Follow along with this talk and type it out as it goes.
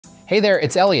Hey there,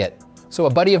 it's Elliot. So a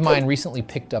buddy of mine recently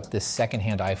picked up this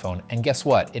secondhand iPhone, and guess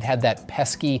what? It had that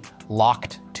pesky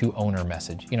locked to owner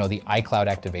message. You know, the iCloud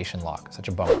activation lock. Such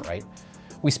a bummer, right?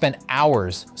 We spent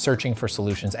hours searching for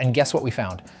solutions, and guess what we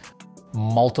found?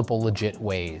 Multiple legit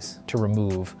ways to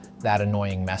remove that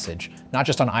annoying message. Not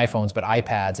just on iPhones, but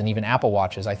iPads and even Apple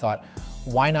Watches. I thought,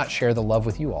 why not share the love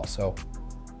with you all? So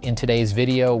in today's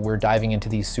video, we're diving into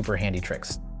these super handy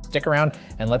tricks. Stick around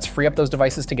and let's free up those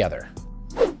devices together.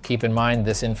 Keep in mind,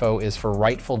 this info is for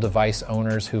rightful device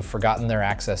owners who've forgotten their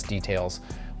access details.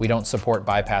 We don't support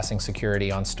bypassing security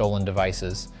on stolen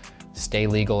devices. Stay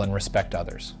legal and respect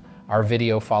others. Our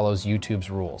video follows YouTube's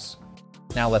rules.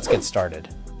 Now let's get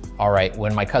started. All right,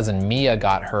 when my cousin Mia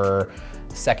got her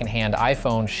secondhand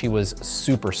iPhone, she was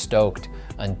super stoked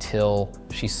until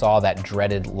she saw that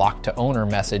dreaded lock to owner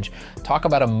message. Talk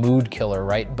about a mood killer,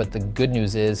 right? But the good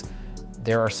news is,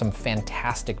 there are some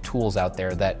fantastic tools out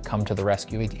there that come to the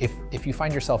rescue. If you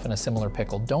find yourself in a similar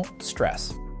pickle, don't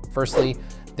stress. Firstly,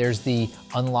 there's the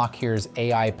UnlockHere's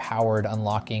AI-powered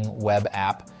unlocking web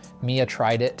app. Mia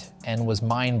tried it and was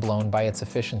mind blown by its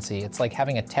efficiency. It's like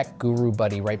having a tech guru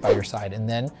buddy right by your side. And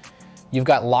then you've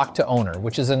got lock to owner,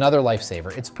 which is another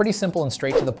lifesaver. It's pretty simple and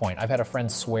straight to the point. I've had a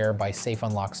friend swear by Safe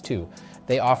Unlocks too.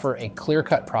 They offer a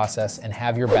clear-cut process and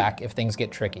have your back if things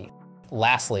get tricky.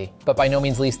 Lastly, but by no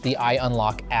means least, the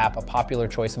iUnlock app, a popular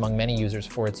choice among many users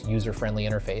for its user-friendly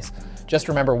interface. Just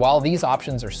remember, while these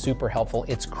options are super helpful,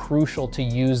 it's crucial to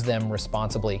use them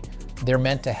responsibly. They're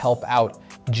meant to help out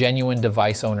genuine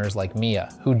device owners like Mia,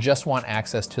 who just want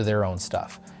access to their own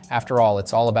stuff. After all,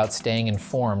 it's all about staying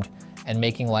informed and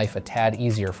making life a tad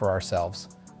easier for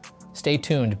ourselves. Stay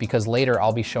tuned, because later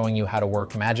I'll be showing you how to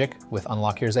work magic with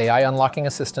UnlockHere's AI unlocking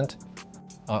assistant.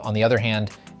 On the other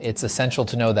hand, it's essential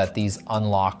to know that these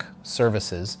unlock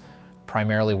services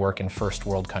primarily work in first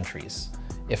world countries.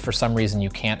 If for some reason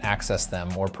you can't access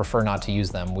them or prefer not to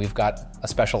use them, we've got a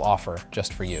special offer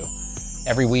just for you.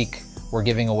 Every week, we're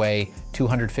giving away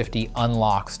 250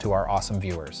 unlocks to our awesome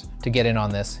viewers. To get in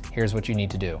on this, here's what you need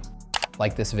to do.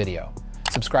 Like this video,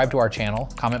 subscribe to our channel,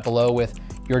 comment below with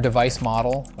your device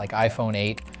model, like iPhone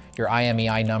 8, your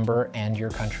IMEI number, and your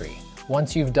country.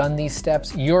 Once you've done these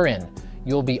steps, you're in.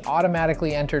 You'll be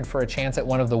automatically entered for a chance at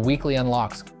one of the weekly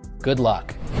unlocks. Good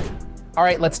luck. All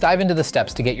right, let's dive into the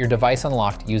steps to get your device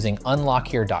unlocked using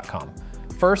UnlockHere.com.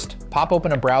 First, pop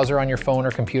open a browser on your phone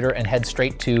or computer and head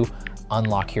straight to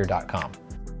UnlockHere.com.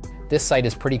 This site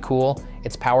is pretty cool.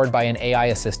 It's powered by an AI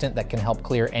assistant that can help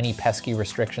clear any pesky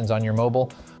restrictions on your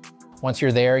mobile. Once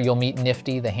you're there, you'll meet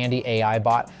Nifty, the handy AI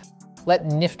bot. Let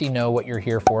Nifty know what you're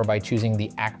here for by choosing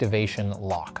the Activation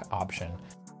Lock option.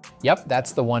 Yep,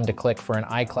 that's the one to click for an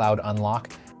iCloud unlock.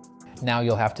 Now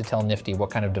you'll have to tell Nifty what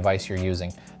kind of device you're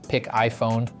using. Pick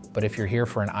iPhone, but if you're here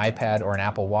for an iPad or an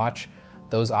Apple Watch,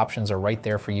 those options are right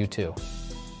there for you too.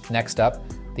 Next up,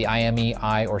 the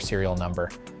IMEI or serial number.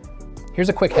 Here's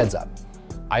a quick heads up.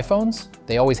 iPhones,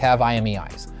 they always have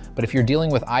IMEIs, but if you're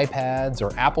dealing with iPads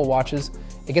or Apple Watches,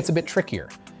 it gets a bit trickier.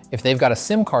 If they've got a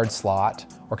SIM card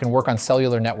slot or can work on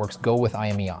cellular networks, go with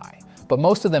IMEI. But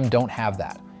most of them don't have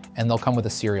that, and they'll come with a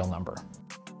serial number.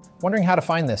 Wondering how to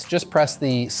find this? Just press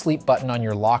the sleep button on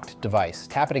your locked device.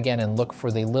 Tap it again and look for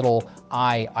the little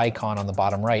I icon on the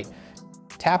bottom right.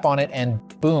 Tap on it and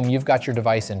boom, you've got your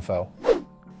device info.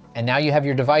 And now you have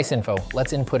your device info.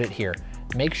 Let's input it here.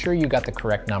 Make sure you got the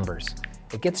correct numbers.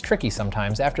 It gets tricky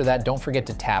sometimes. After that, don't forget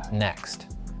to tap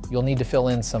next. You'll need to fill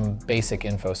in some basic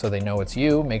info so they know it's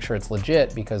you. Make sure it's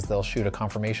legit, because they'll shoot a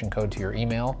confirmation code to your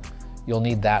email. You'll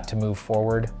need that to move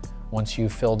forward. Once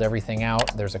you've filled everything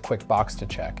out, there's a quick box to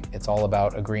check. It's all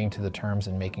about agreeing to the terms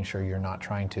and making sure you're not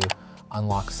trying to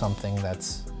unlock something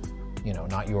that's,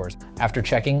 not yours. After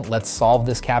checking, let's solve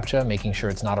this CAPTCHA, making sure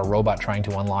it's not a robot trying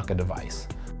to unlock a device.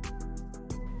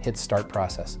 Hit start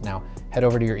process. Now, head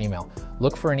over to your email.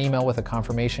 Look for an email with a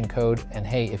confirmation code, and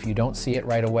hey, if you don't see it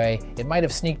right away, it might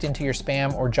have sneaked into your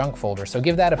spam or junk folder, so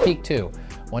give that a peek too.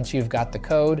 Once you've got the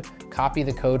code, copy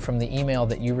the code from the email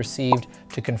that you received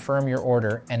to confirm your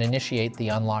order and initiate the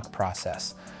unlock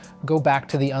process. Go back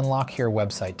to the UnlockHere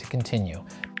website to continue.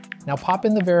 Now pop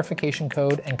in the verification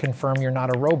code and confirm you're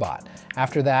not a robot.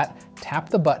 After that, tap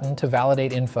the button to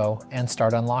validate info and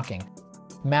start unlocking.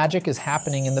 Magic is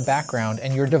happening in the background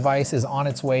and your device is on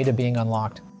its way to being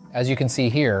unlocked. As you can see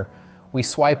here, we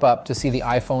swipe up to see the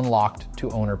iPhone locked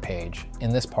to owner page. In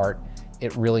this part,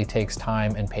 it really takes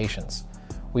time and patience.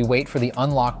 We wait for the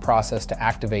unlock process to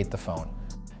activate the phone.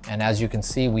 And as you can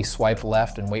see, we swipe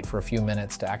left and wait for a few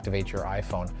minutes to activate your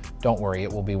iPhone. Don't worry,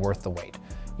 it will be worth the wait.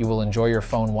 You will enjoy your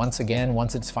phone once again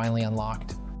once it's finally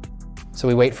unlocked. So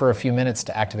we wait for a few minutes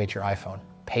to activate your iPhone.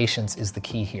 Patience is the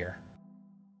key here.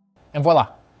 And voila.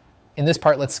 In this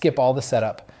part, let's skip all the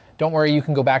setup. Don't worry, you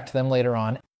can go back to them later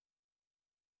on.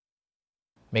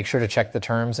 Make sure to check the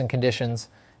terms and conditions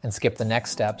and skip the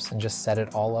next steps and just set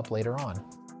it all up later on.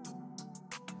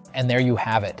 And there you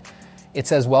have it. It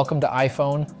says, welcome to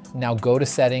iPhone. Now go to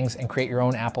settings and create your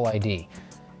own Apple ID.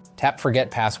 Tap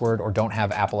forget password or don't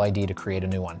have Apple ID to create a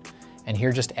new one. And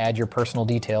here just add your personal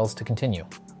details to continue.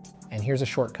 And here's a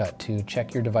shortcut to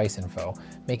check your device info,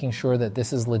 making sure that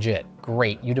this is legit.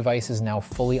 Great, your device is now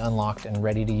fully unlocked and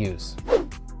ready to use.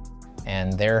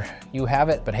 And there you have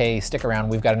it, but hey, stick around.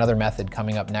 We've got another method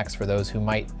coming up next for those who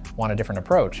might want a different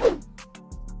approach.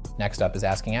 Next up is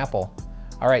asking Apple.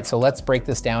 All right, so let's break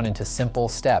this down into simple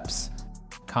steps.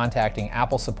 Contacting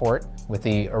Apple support with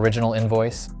the original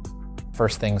invoice.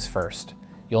 First things first,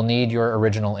 you'll need your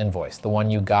original invoice, the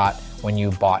one you got when you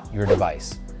bought your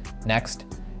device. Next,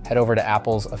 head over to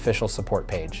Apple's official support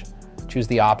page. Choose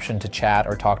the option to chat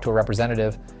or talk to a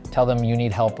representative. Tell them you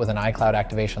need help with an iCloud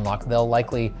activation lock. They'll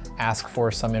likely ask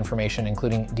for some information,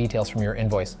 including details from your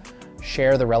invoice.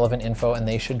 Share the relevant info and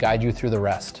they should guide you through the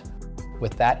rest.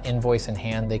 With that invoice in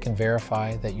hand, they can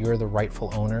verify that you're the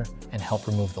rightful owner and help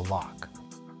remove the lock.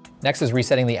 Next is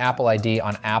resetting the Apple ID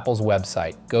on Apple's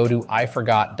website. Go to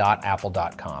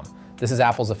iforgot.apple.com. This is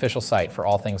Apple's official site for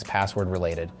all things password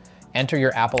related. Enter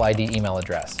your Apple ID email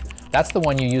address. That's the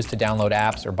one you use to download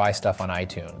apps or buy stuff on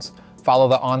iTunes. Follow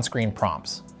the on-screen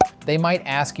prompts. They might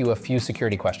ask you a few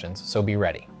security questions, so be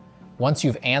ready. Once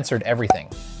you've answered everything,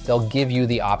 they'll give you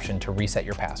the option to reset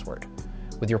your password.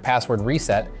 With your password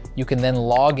reset, you can then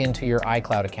log into your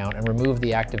iCloud account and remove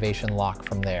the activation lock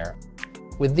from there.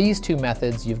 With these two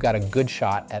methods, you've got a good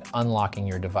shot at unlocking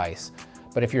your device.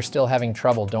 But if you're still having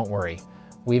trouble, don't worry.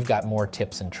 We've got more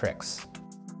tips and tricks.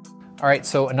 All right,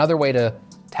 so another way to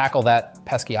tackle that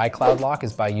pesky iCloud lock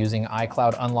is by using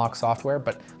iCloud Unlock software,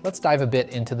 but let's dive a bit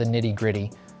into the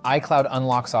nitty-gritty. iCloud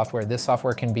Unlock software, this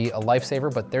software can be a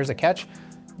lifesaver, but there's a catch.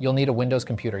 You'll need a Windows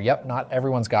computer. Yep, not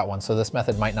everyone's got one, so this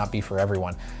method might not be for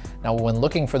everyone. Now, when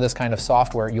looking for this kind of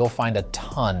software, you'll find a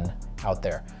ton out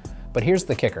there. But here's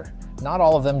the kicker. Not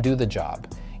all of them do the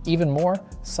job. Even more,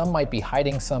 some might be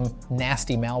hiding some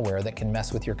nasty malware that can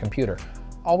mess with your computer.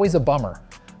 Always a bummer,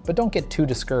 but don't get too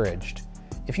discouraged.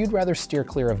 If you'd rather steer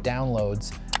clear of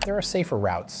downloads, there are safer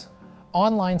routes.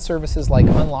 Online services like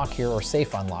UnlockHere or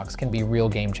Safe Unlocks can be real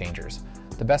game changers.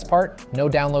 The best part, no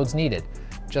downloads needed.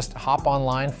 Just hop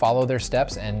online, follow their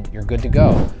steps, and you're good to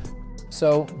go.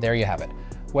 So there you have it.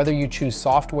 Whether you choose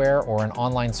software or an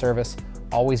online service,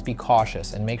 always be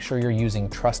cautious and make sure you're using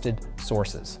trusted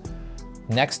sources.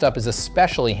 Next up is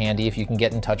especially handy if you can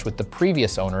get in touch with the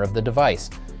previous owner of the device.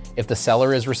 If the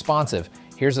seller is responsive,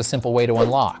 here's a simple way to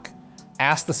unlock.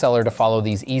 Ask the seller to follow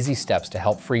these easy steps to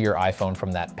help free your iPhone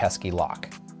from that pesky lock.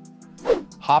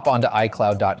 Hop onto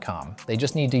iCloud.com. They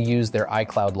just need to use their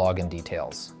iCloud login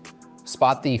details.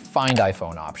 Spot the Find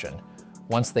iPhone option.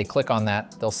 Once they click on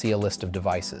that, they'll see a list of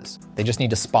devices. They just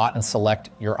need to spot and select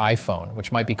your iPhone,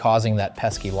 which might be causing that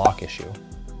pesky lock issue.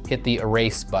 Hit the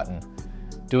Erase button.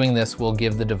 Doing this will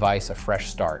give the device a fresh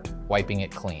start, wiping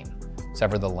it clean.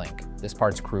 Sever the link. This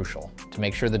part's crucial. To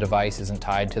make sure the device isn't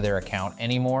tied to their account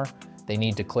anymore, they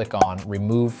need to click on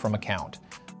Remove from Account.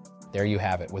 There you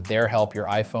have it. With their help, your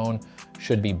iPhone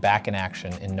should be back in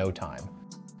action in no time.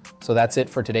 So that's it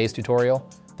for today's tutorial.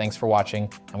 Thanks for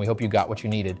watching, and we hope you got what you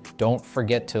needed. Don't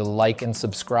forget to like and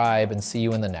subscribe, and see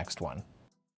you in the next one.